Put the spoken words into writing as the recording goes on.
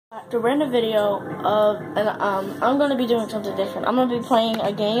To rent a video of, and I'm going to be doing something different. I'm going to be playing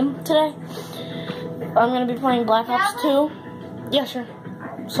a game today. I'm going to be playing Black Ops 2. Yeah, sure.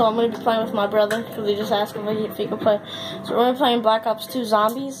 So I'm going to be playing with my brother, because he just asked if he could play. So we're going to be playing Black Ops 2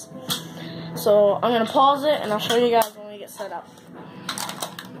 Zombies. So I'm going to pause it, and I'll show you guys when we get set up.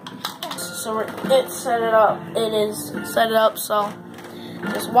 So it's set it up. It is set it up, so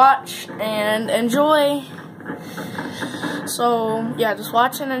just watch and enjoy. So, yeah, just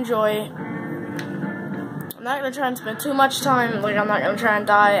watch and enjoy. I'm not going to try and spend too much time. Like, I'm not going to try and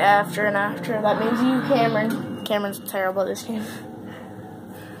die after and after. That means you, Cameron. Cameron's terrible at this game.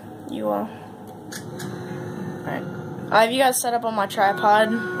 You will. Alright. Have you guys set up on my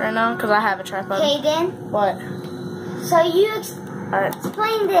tripod right now? Because I have a tripod. Hayden? What? So you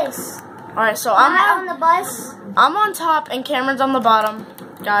explain this. Alright, so I'm on the bus. I'm on top and Cameron's on the bottom,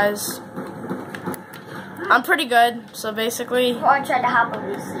 guys. I'm pretty good, so basically... Or I tried to hop over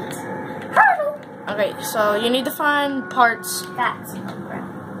these seats. Okay, so you need to find parts. That's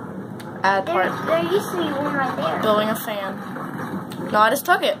Add part. There used to be one right there. Building a fan. No, I just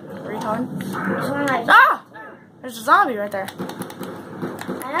took it. Retard. There's one right there. Ah! There's a zombie right there.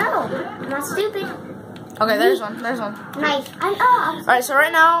 I know. I'm not stupid. Okay, there's one. There's one. Nice. Alright, so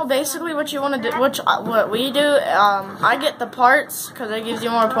right now, basically what you want to do, what we do, I get the parts, because it gives you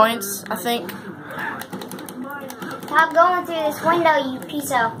more points, I think. Stop going through this window, you piece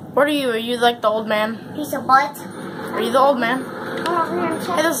of... What are you? Are you like the old man? Piece of butt. Are you the old man? Come over here and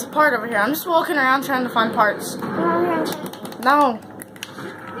check. Hey, there's a part over here. I'm just walking around trying to find parts. Come over here and check. No.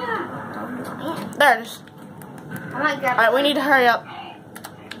 There it is. I might grab Alright, we need to hurry up.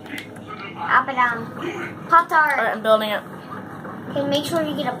 Up and down. Pop-Tart. Alright, I'm building it. Okay, make sure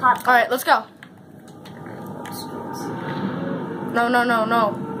you get a Pop-Tart. Alright, let's go. No, no, no,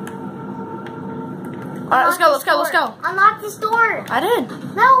 no. Alright, let's go, let's go, let's go. Unlock this door. I did.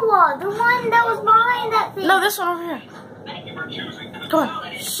 No, the one that was behind that thing. No, this one over here. Come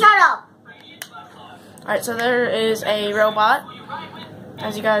on. Shut up. Alright, so there is a robot.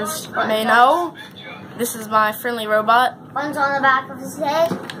 As you guys may know, this is my friendly robot. One's on the back of his head.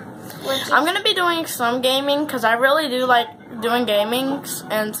 I'm going to be doing some gaming because I really do like doing gaming.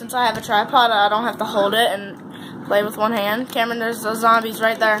 And since I have a tripod, I don't have to hold it and play with one hand. Cameron, there's those zombies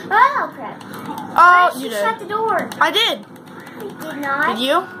right there. Oh, okay. Oh, you did. Shut the door. I did. You did not. Did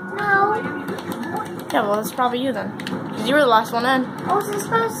you? No. Yeah, well, that's probably you then. Because you were the last one in. I wasn't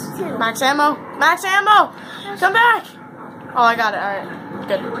supposed to. Max ammo. Max ammo. Come back. Oh, I got it. All right.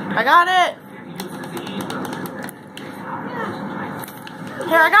 Good. I got it.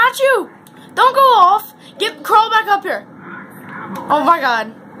 Here, I got you. Don't go off. Crawl back up here. Oh, my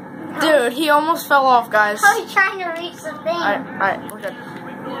God. Dude, he almost fell off, guys. I was trying to reach the thing. All right. We're good.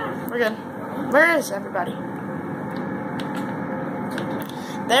 We're good. Where is everybody?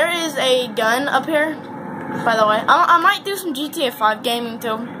 There is a gun up here, by the way. I might do some GTA 5 gaming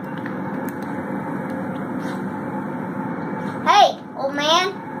too. Hey, old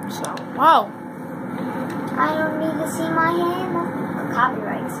man. So, wow. I don't need to see my hand.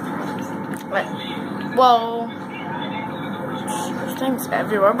 Copyrights. Wait. Whoa. There's things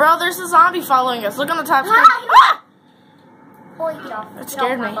everywhere. Bro, there's a zombie following us. Look on the top screen. Ah! Boy, get off. That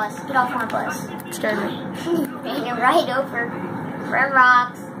scared me. Get off my bus. It scared me. Bang it right over. Red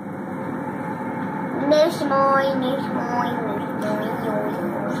rocks. No shmoy, no shmoy, no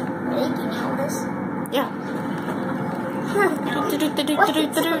shmoy. Really? Can you hold this? Yeah.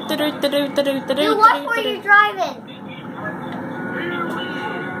 Dude, watch where you're driving.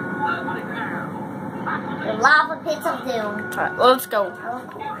 The lava pits of doom. Alright, let's go.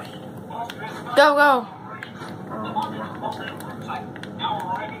 Go.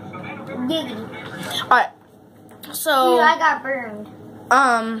 Giggity. Alright. So Dude, I got burned.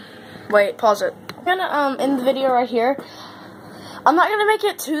 Wait, pause it. I'm gonna end the video right here. I'm not gonna make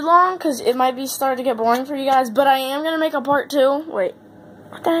it too long because it might be starting to get boring for you guys, but I am gonna make a part 2. Wait,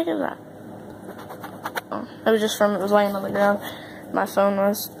 what the heck is that? Oh, it was just from it was laying on the ground. My phone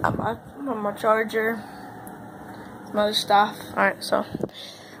was on my charger. Some other stuff. Alright, so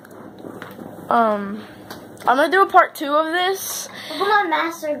I'm gonna do a part 2 of this. Look at my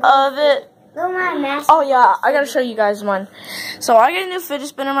master. Of it. Look at my master. Oh yeah, I gotta show you guys one. So I got a new fidget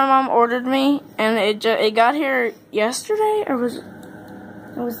spinner my mom ordered me, and it got here yesterday, or was it?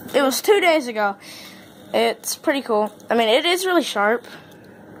 It was 2 days ago. It's pretty cool. I mean, it is really sharp.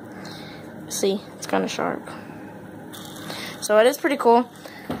 See, it's kind of sharp. So it is pretty cool.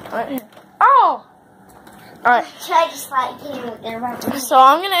 Right here. Oh. Alright. So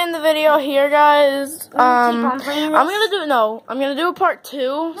I'm gonna end the video here, guys. I'm gonna do a part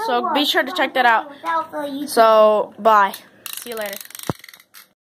 2, so be sure to check that out. So bye. See you later.